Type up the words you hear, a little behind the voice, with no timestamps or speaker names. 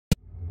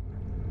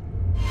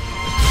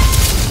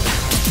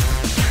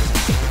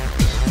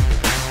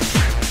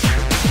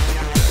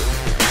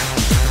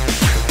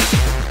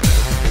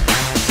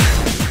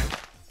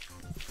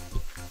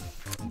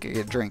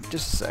drink.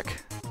 Just a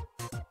sec.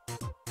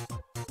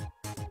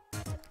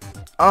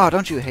 Oh,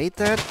 don't you hate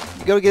that?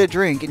 You go to get a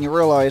drink and you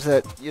realize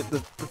that the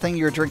thing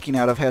you're drinking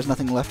out of has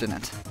nothing left in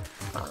it.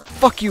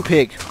 Fuck you,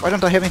 pig! Why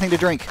don't I have anything to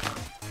drink?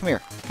 Come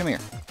here. Come here.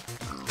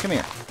 Come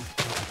here.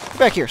 Get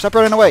back here. Stop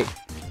running away.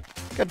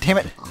 God damn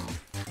it.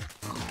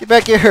 Get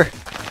back here.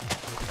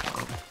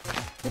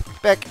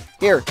 Get back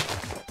here.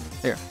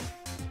 Here.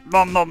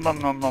 Nom nom nom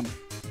nom nom.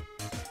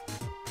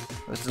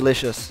 That's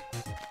delicious.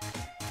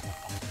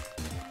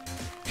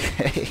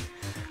 Okay.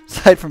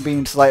 Aside from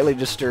being slightly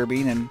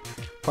disturbing and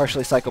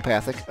partially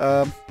psychopathic,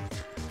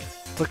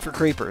 let's look for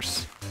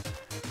creepers.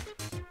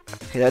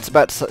 Okay, that's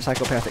about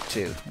psychopathic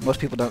too. Most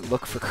people don't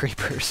look for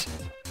creepers.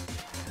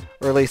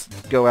 Or at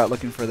least go out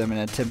looking for them in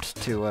an attempt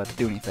to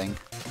do anything.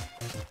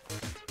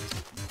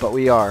 But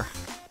we are.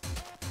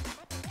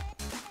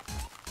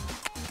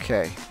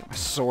 Okay, got my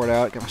sword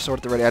out, got my sword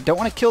at the ready. I don't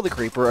want to kill the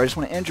creeper, I just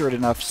want to injure it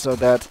enough so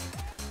that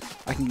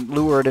I can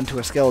lure it into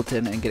a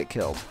skeleton and get it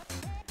killed.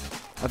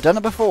 I've done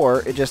it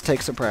before, it just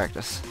takes some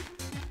practice.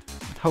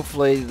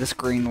 Hopefully this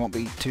green won't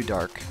be too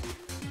dark.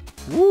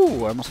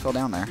 Woo, I almost fell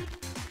down there.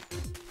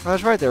 Well,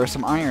 that's right, there was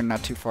some iron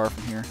not too far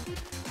from here.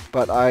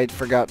 But I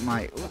forgot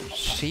my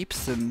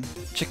sheeps and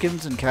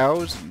chickens and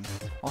cows and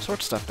all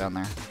sorts of stuff down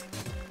there.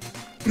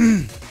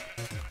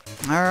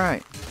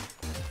 Alright.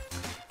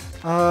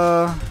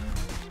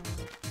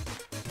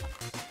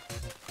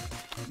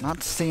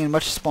 Not seeing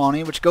much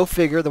spawning, which go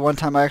figure, the one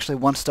time I actually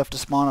want stuff to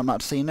spawn, I'm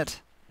not seeing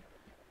it.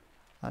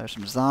 There's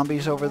some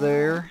zombies over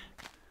there.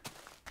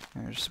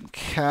 There's some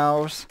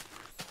cows.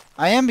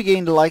 I am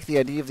beginning to like the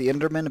idea of the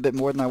Endermen a bit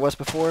more than I was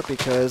before,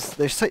 because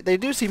they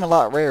do seem a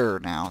lot rarer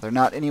now. They're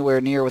not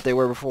anywhere near what they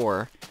were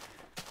before.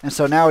 And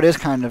so now it is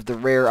kind of the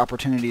rare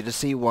opportunity to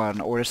see one,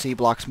 or to see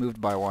blocks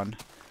moved by one.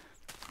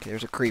 Okay,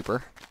 there's a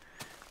creeper.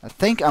 I'm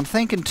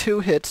thinking 2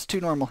 hits,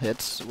 2 normal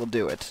hits will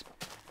do it.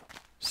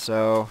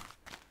 So,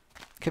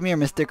 come here,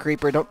 Mr.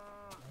 Creeper. Don't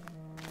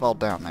fall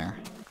down there.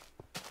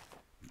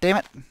 Damn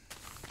it.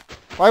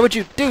 Why would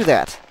you do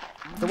that?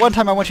 The one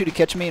time I want you to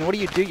catch me, and what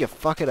do? You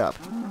fuck it up.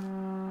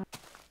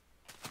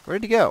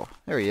 Where'd he go?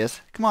 There he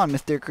is. Come on,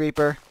 Mr.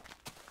 Creeper.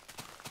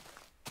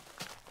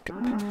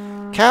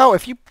 Cow,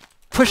 if you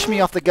push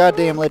me off the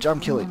goddamn ledge, I'm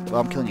killing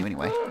you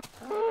anyway.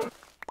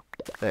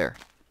 There.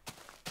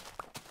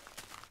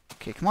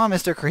 Okay, come on,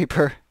 Mr.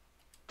 Creeper.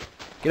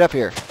 Get up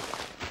here.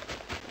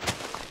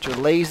 Get your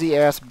lazy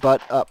ass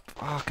butt up.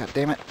 Oh, god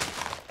damn it.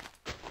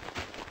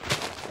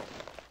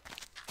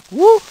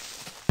 Woo!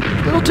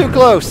 A little too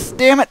close.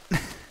 Damn it.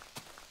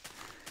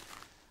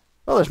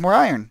 Oh, there's more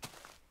iron.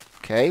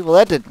 Okay, well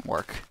that didn't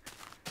work.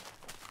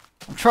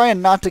 I'm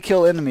trying not to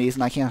kill enemies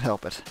and I can't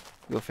help it.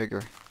 Go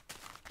figure.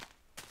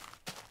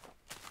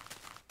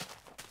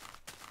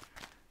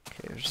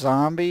 Okay, there's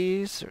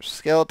zombies, there's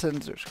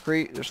skeletons,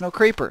 there's no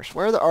creepers.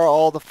 Where are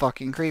all the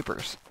fucking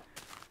creepers?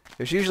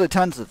 There's usually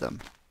tons of them.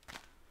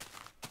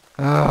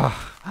 Ugh.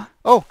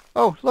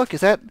 Oh, look,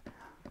 is that...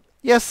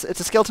 Yes, it's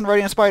a skeleton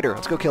riding a spider.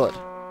 Let's go kill it.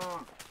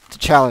 It's a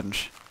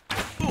challenge.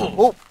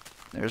 Oh,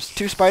 there's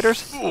 2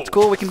 spiders. It's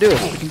cool, we can do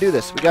this. We can do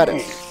this. We got it.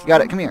 We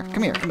got it. Come here,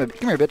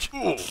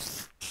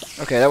 bitch.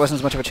 Okay, that wasn't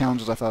as much of a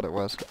challenge as I thought it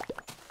was.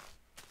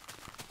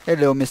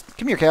 Hello, miss.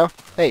 Come here, cow.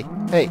 Hey.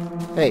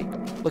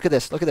 Look at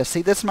this. Look at this.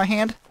 See this in my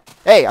hand?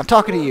 Hey, I'm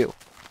talking to you.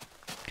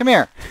 Come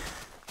here.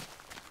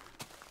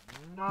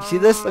 You see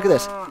this? Look at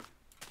this.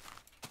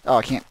 Oh,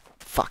 I can't.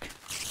 Fuck.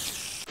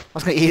 I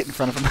was going to eat it in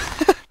front of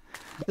him.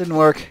 Didn't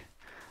work.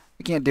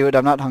 I can't do it.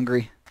 I'm not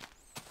hungry.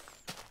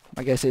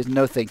 My guy says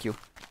no thank you.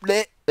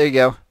 Blech. There you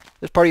go.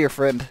 It's part of your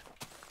friend.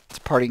 It's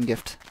a parting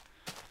gift.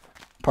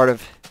 Part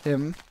of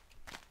him.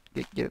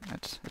 Get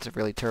it? That's a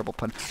really terrible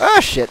pun. Ah,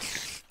 shit!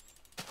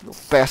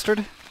 Little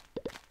bastard.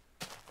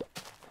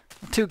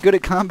 I'm too good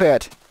at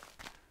combat.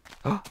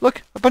 Oh,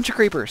 look! A bunch of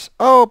creepers.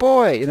 Oh,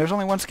 boy! And there's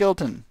only 1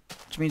 skeleton.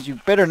 Which means you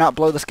better not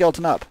blow the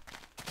skeleton up.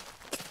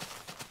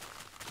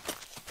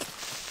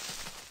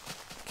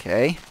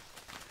 Okay.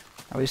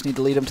 I just need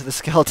to lead them to the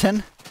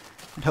skeleton.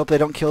 And hope they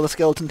don't kill the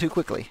skeleton too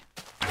quickly.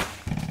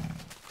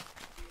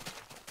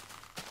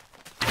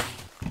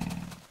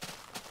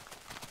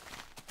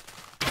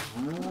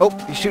 Oh,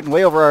 he's shooting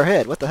way over our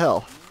head. What the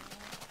hell?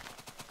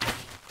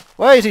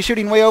 Why is he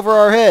shooting way over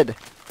our head?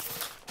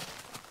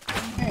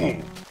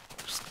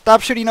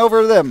 Stop shooting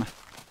over them.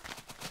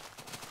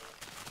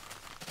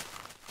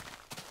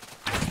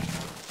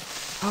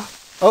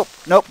 Oh,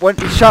 nope.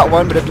 He shot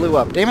one, but it blew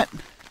up. Damn it.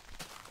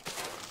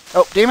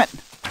 Oh, damn it.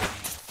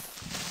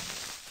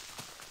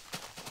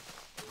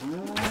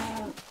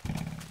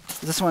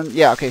 This one,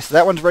 yeah, okay, so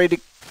that one's ready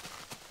to...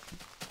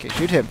 Okay,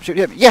 shoot him.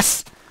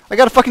 Yes! I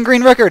got a fucking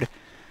green record!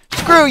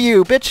 Screw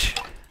you, bitch!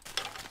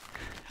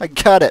 I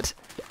got it.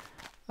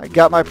 I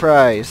got my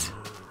prize.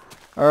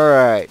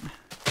 Alright.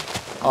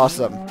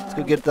 Awesome. Let's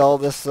go get all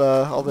this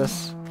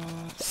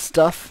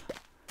stuff.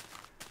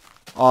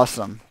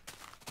 Awesome.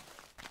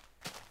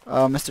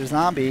 Mr.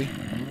 Zombie.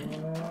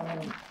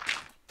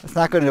 That's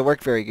not going to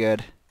work very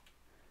good.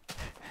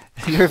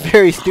 You're a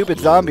very stupid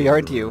zombie,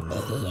 aren't you?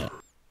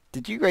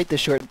 Did you rate the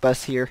short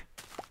bus here?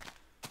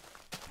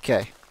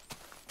 Okay.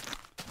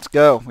 Let's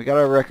go. We got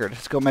our record.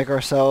 Let's go make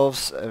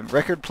ourselves a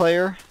record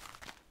player.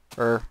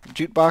 Or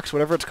jukebox,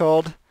 whatever it's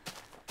called.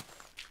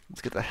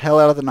 Let's get the hell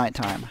out of the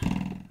nighttime.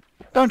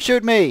 Don't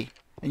shoot me!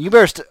 And you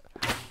better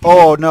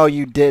Oh, no,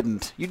 you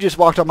didn't. You just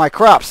walked on my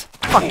crops.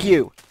 Fuck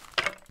you.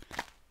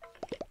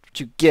 What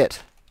you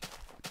get,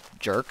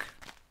 jerk.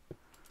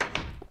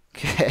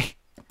 Okay.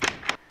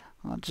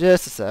 Well,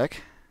 just a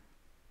sec.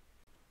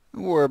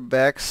 We're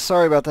back.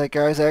 Sorry about that,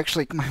 guys.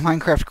 Actually, my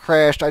Minecraft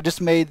crashed. I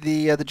just made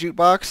the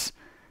jukebox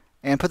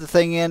and put the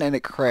thing in, and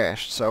it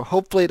crashed. So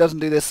hopefully it doesn't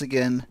do this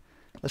again.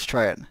 Let's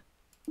try it.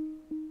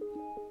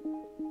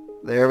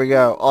 There we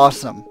go.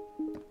 Awesome.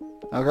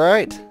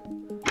 Alright.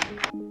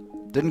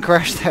 Didn't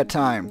crash that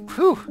time.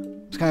 Whew.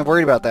 I was kind of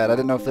worried about that. I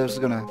didn't know if this was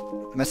going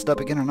to mess it up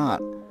again or not.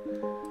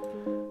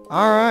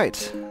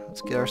 Alright.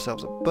 Let's get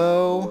ourselves a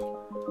bow.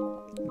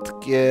 Let's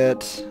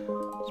get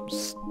some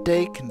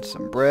steak and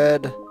some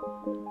bread.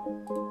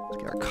 Let's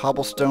get our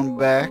cobblestone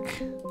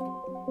back.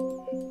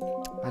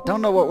 I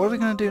don't know what are we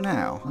going to do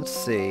now? Let's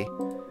see.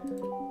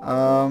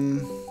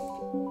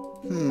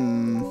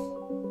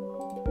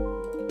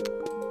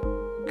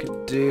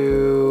 Could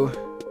do...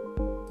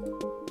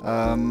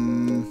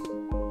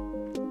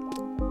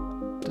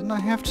 Didn't I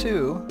have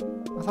two?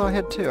 I thought I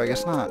had two. I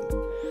guess not.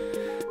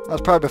 That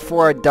was probably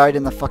before I died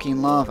in the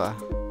fucking lava.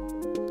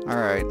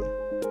 Alright.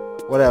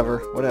 Whatever.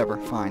 Whatever.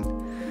 Fine.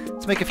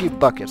 Let's make a few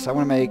buckets. I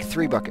want to make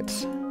 3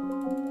 buckets.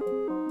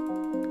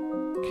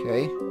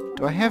 Okay.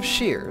 Do I have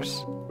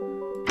shears?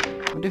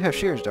 I do have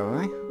shears, don't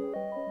I?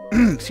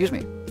 Excuse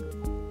me.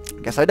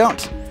 Guess I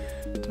don't.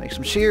 Let's make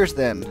some shears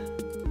then.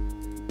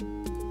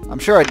 I'm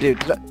sure I do.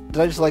 Did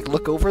I just like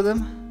look over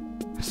them?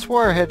 I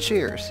swore I had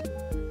shears. I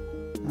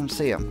don't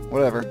see them.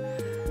 Whatever.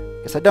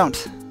 Guess I don't.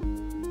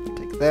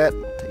 Take that.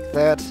 Take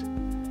that.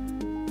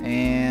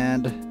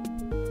 And...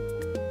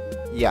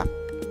 yeah.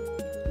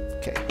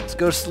 Okay. Let's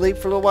go to sleep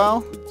for a little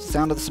while.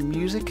 Sound of some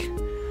music.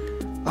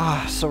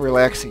 Ah, so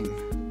relaxing.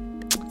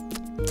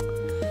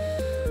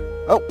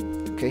 Oh.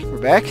 Okay, we're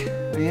back.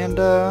 And,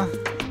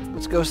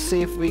 let's go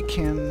see if we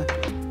can...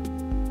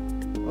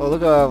 oh,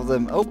 look at all of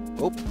them. Oh,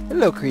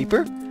 hello,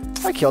 creeper.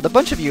 I killed a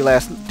bunch of you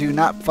do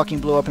not fucking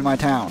blow up in my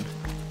town.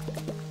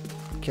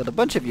 Killed a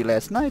bunch of you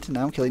last night, and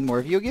now I'm killing more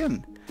of you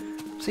again.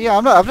 So yeah,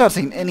 I've not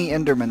seen any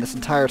Endermen this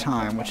entire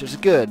time, which is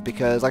good,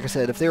 because, like I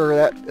said, if they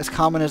were as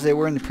common as they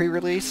were in the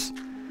pre-release,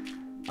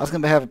 I was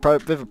going to have a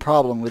bit of a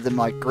problem with them,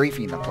 like,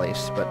 griefing the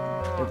place, but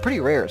they're pretty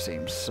rare, it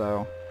seems,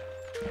 so...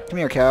 come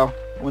here, cow.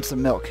 I want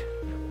some milk.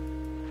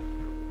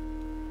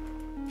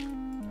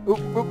 Oop,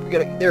 we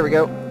got it. There we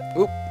go.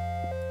 Oop,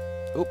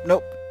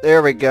 nope.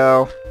 There we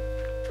go.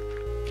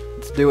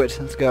 Let's do it.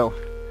 Let's go.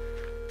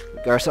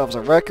 We've got ourselves a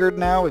record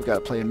now. We've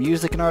got playing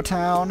music in our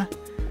town.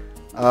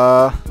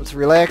 Let's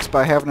relax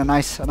by having a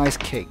nice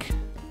cake.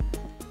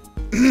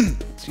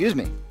 Excuse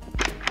me.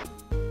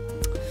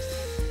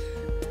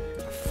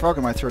 Got a frog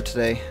in my throat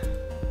today.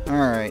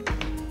 Alright.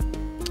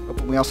 Oh,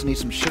 but we also need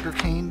some sugar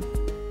cane.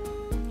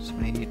 So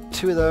we need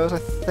 2 of those, I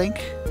think.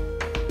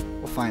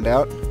 We'll find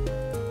out.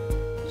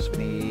 So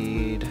we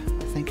need...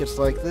 I think it's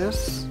like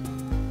this.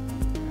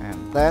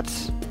 And that.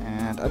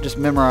 And I've just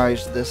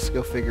memorized this,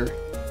 go figure.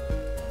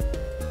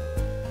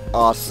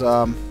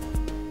 Awesome.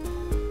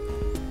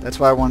 That's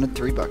why I wanted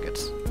 3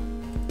 buckets.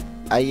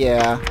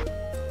 Yeah.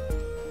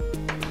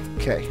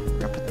 Okay, we're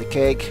gonna put the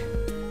cake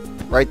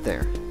right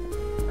there.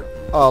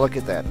 Oh, look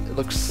at that. It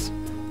looks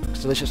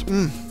delicious.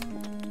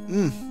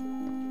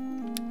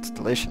 It's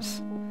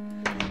delicious.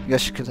 I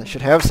guess I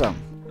should have some.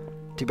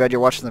 Too bad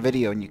you're watching the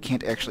video and you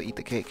can't actually eat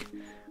the cake.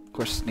 Of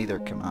course, neither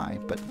can I,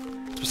 but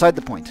it's beside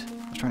the point.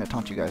 I was trying to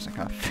taunt you guys and I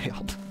kind of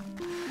failed.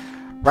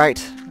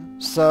 Right.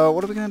 So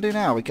what are we gonna do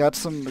now? We got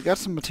some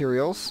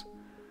materials.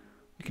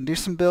 We can do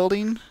some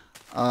building.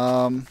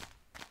 What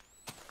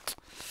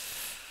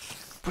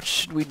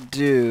should we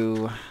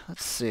do?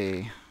 Let's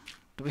see.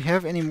 Do we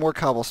have any more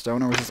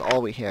cobblestone, or was this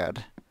all we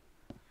had?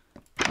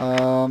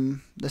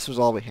 This was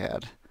all we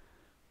had.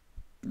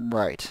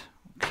 Right.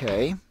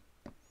 Okay.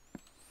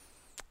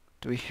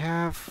 Do we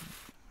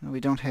have... no, we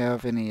don't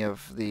have any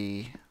of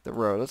the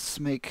road. Let's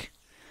make...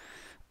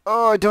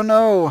 oh, I don't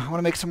know. I want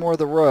to make some more of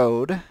the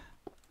road.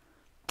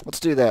 Let's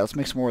do that. Let's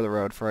make some more of the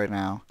road for right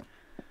now.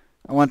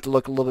 I want it to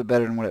look a little bit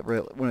better than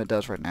what it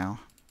does right now.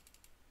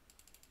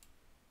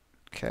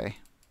 Okay.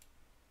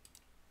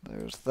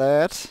 There's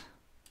that.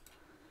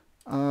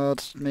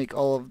 Let's make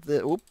all of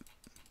the... whoop.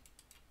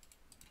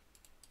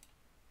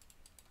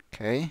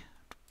 Okay.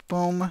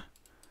 Boom.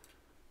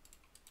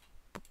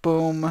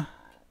 Boom.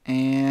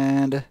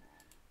 And...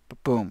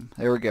 boom.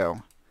 There we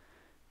go.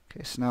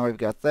 Okay, so now we've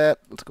got that.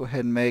 Let's go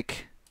ahead and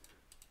make...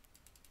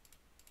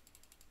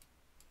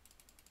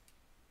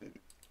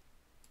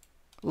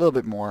 a little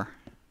bit more.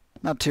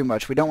 Not too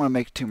much. We don't want to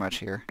make too much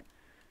here.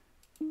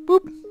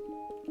 Boop.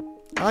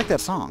 I like that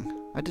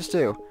song. I just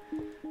do.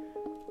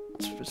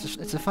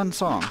 It's a fun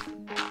song.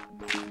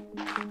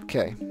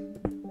 Okay.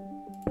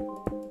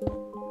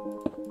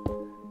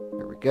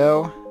 There we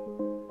go.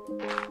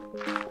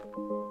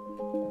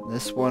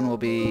 This one will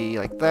be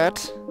like that.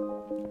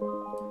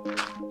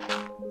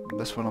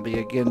 this one will be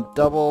again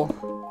double.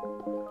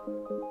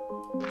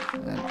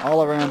 And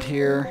all around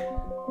here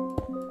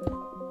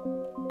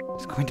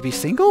is going to be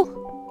single?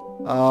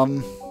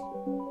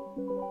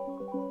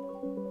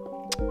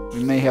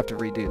 We may have to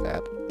redo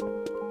that.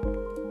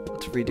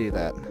 Let's redo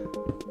that.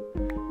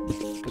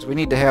 Because we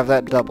need to have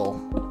that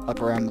double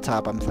up around the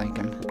top, I'm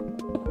thinking.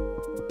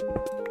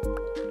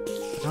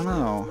 I don't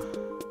know.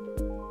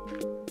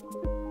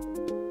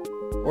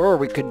 Or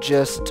we could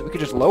just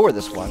lower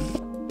this one.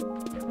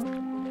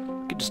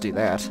 We could just do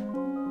that.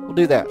 We'll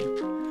do that.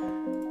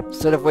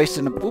 Instead of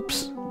wasting a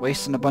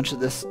bunch of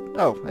this.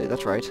 Oh, hey,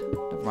 that's right.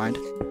 Never mind.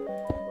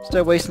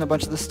 Instead of wasting a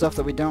bunch of this stuff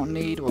that we don't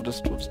need, we'll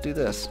just do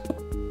this.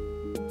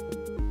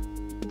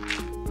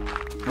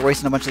 We're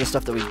wasting a bunch of the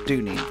stuff that we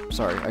do need.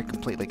 Sorry, I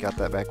completely got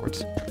that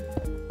backwards.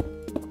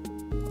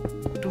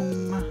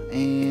 Doom,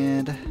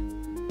 and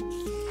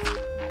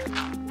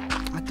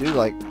I do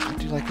like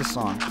this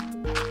song.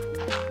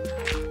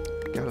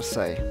 Gotta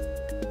say.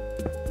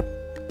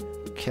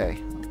 Okay,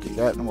 I'll do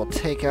that, and we'll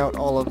take out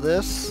all of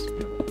this.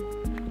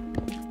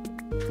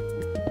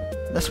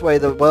 This way,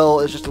 the well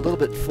is just a little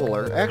bit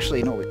fuller. Actually,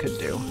 you know what we could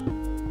do?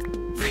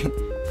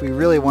 If we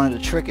really wanted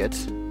to trick it,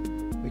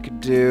 we could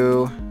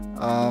do.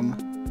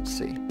 Let's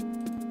see.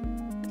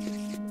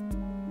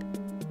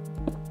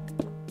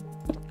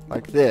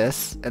 Like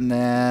this, and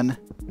then...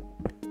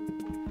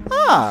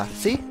 Ah!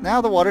 See? Now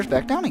the water's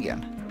back down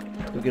again.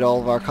 We'll get all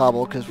of our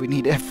cobble, because we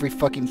need every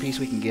fucking piece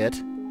we can get.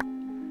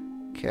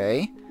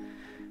 Okay.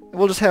 And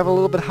we'll just have a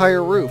little bit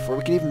higher roof, or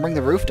we can even bring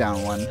the roof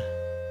down one.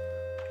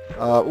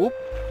 Oop.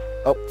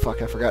 Oh,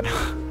 fuck, I forgot.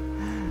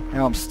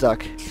 Now I'm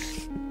stuck.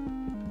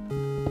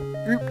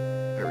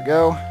 There we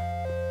go.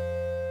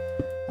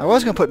 I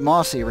was going to put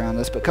mossy around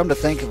this, but come to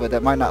think of it,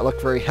 that might not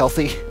look very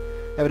healthy.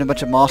 Having a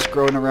bunch of moss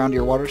growing around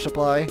your water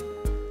supply.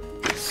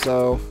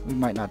 So, we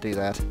might not do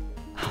that.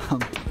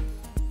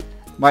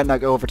 Might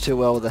not go over too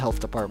well with the health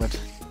department.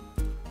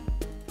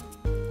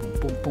 Boom,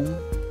 boom, boom.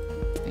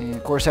 And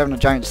of course, having a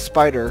giant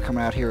spider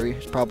coming out here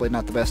is probably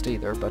not the best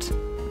either, but...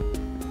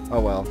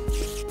 Oh well.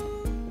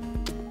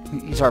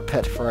 He's our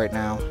pet for right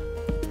now.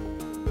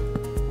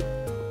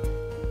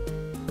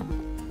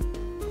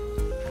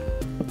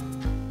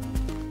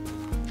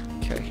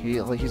 Okay,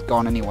 he's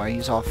gone anyway.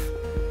 He's off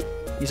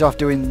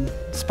doing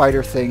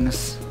spider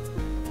things.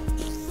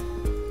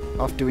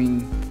 Off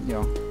doing, you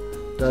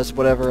know, does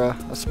whatever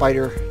a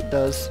spider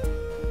does. I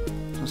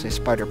was gonna say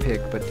spider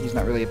pig, but he's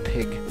not really a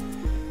pig.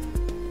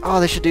 Oh,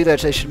 they should do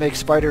that. They should make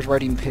spiders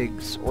riding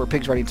pigs, or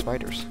pigs riding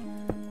spiders.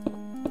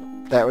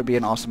 That would be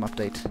an awesome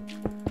update.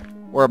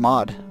 Or a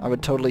mod. I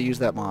would totally use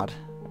that mod.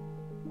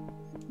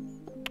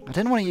 I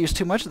didn't want to use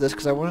too much of this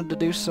because I wanted to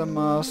do some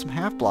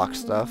half-block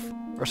stuff.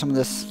 Or some of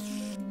this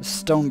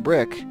stone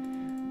brick.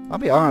 I'll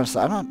be honest,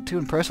 I'm not too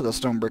impressed with the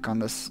stone brick on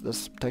this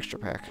texture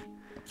pack.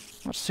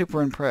 I'm not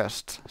super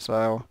impressed,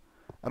 so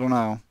I don't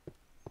know.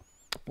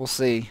 We'll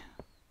see.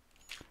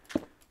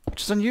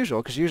 Which is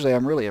unusual, because usually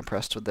I'm really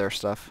impressed with their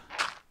stuff.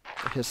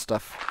 Or his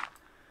stuff.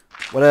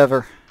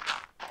 Whatever.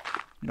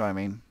 You know what I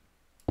mean.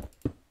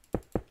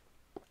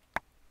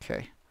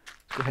 Okay.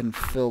 Let's go ahead and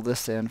fill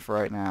this in for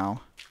right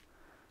now.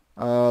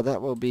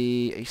 That will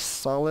be a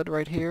solid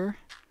right here.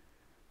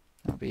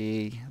 That'll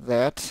be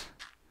that.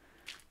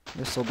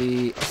 This will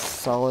be a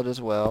solid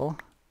as well.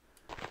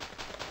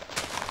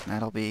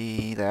 That'll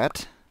be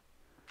that.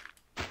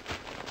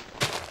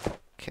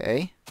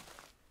 Okay.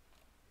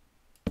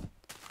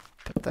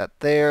 Put that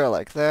there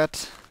like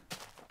that.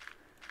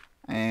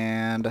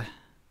 And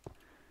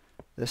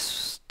this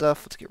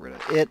stuff, let's get rid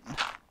of it.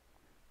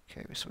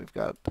 Okay, so we've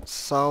got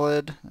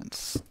solid and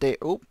stay.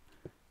 Oh,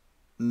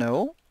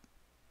 no.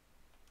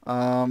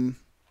 Did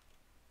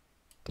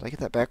I get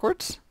that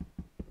backwards?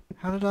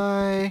 How did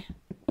I?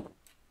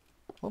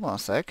 Hold on a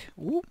sec.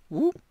 Whoop,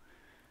 whoop.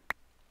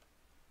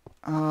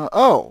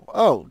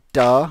 Oh,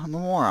 duh. I'm a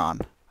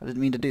moron. I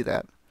didn't mean to do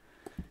that.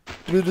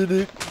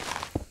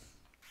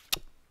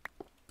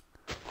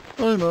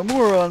 I'm a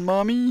moron,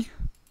 Mommy.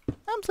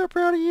 I'm so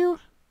proud of you.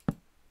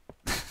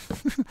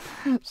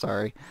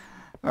 Sorry.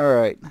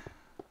 Alright.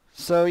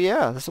 So,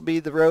 yeah, this will be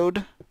the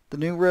road. The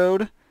new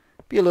road.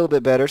 Be a little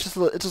bit better. It's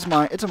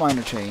a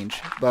minor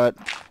change. But,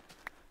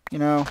 you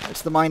know,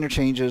 it's the minor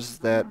changes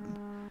that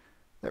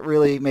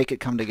really make it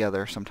come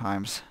together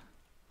sometimes.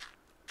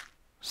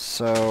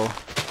 So...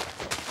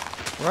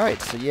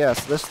 Right, so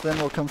yes, this then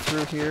will come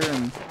through here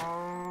and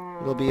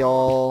it'll be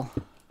all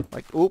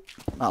like, oop,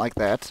 not like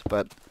that,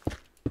 but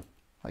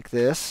like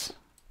this.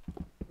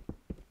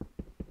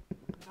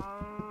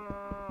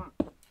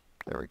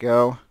 There we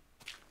go.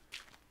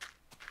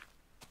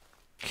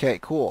 Okay,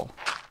 cool.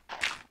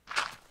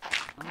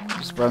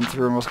 Just run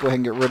through and let's go ahead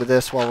and get rid of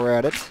this while we're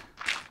at it.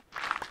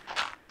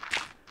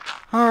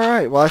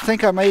 Alright, well I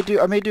think I may do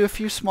a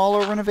few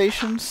smaller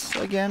renovations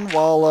again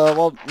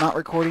while not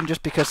recording,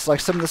 just because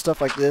like some of the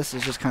stuff like this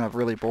is just kind of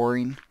really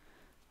boring.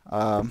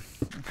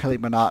 Really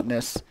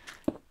monotonous.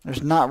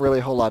 There's not really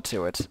a whole lot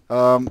to it.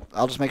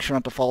 I'll just make sure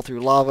not to fall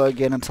through lava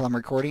again until I'm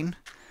recording.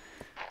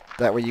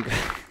 That way you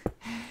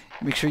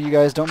make sure you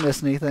guys don't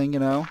miss anything, you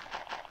know.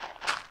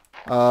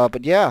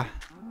 But yeah,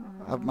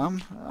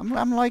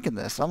 I'm liking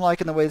this. I'm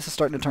liking the way this is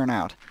starting to turn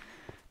out.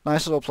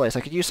 Nice little place.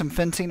 I could use some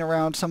fencing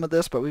around some of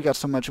this, but we've got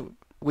so much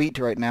wheat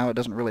right now it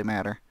doesn't really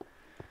matter.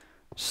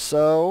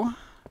 So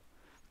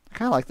I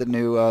kind of like the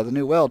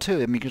new well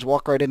too. I mean, you can just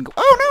walk right in and go,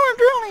 oh no, I'm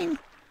drowning!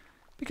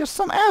 Because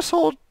some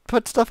asshole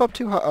put stuff up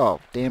too high. Oh,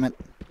 damn it.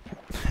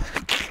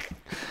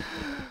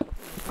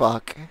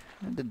 Fuck.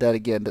 I did that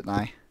again, didn't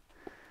I?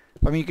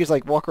 I mean, you could just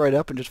like walk right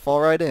up and just fall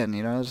right in,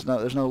 you know?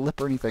 There's no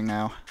lip or anything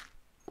now.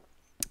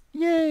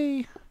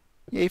 Yay!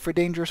 Yay for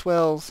dangerous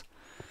wells.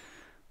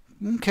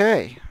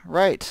 Okay,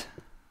 right.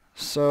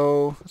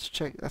 So, let's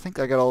check. I think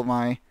I got all of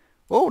my...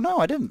 Oh, no,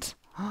 I didn't.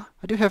 I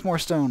do have more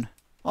stone.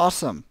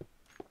 Awesome.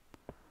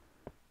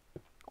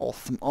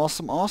 Awesome,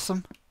 awesome,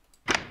 awesome.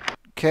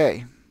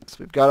 Okay, so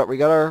we got our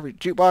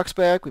jukebox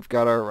back. We've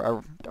got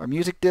our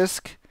music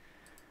disc.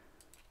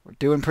 We're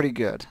doing pretty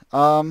good.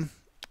 I'm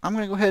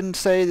gonna go ahead and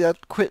say that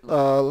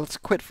let's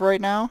quit for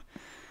right now.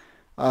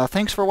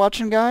 Thanks for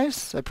watching,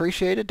 guys. I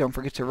appreciate it. Don't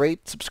forget to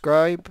rate,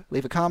 subscribe,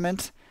 leave a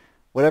comment,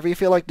 whatever you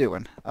feel like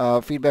doing.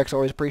 Feedback's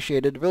always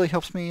appreciated. It really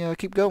helps me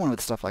keep going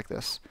with stuff like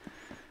this.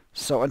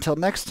 So until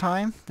next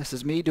time, this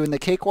is me doing the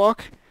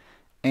cakewalk,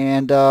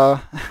 and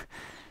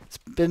it's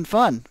been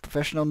fun.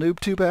 Professional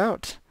NoobTube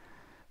out.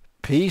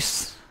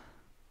 Peace.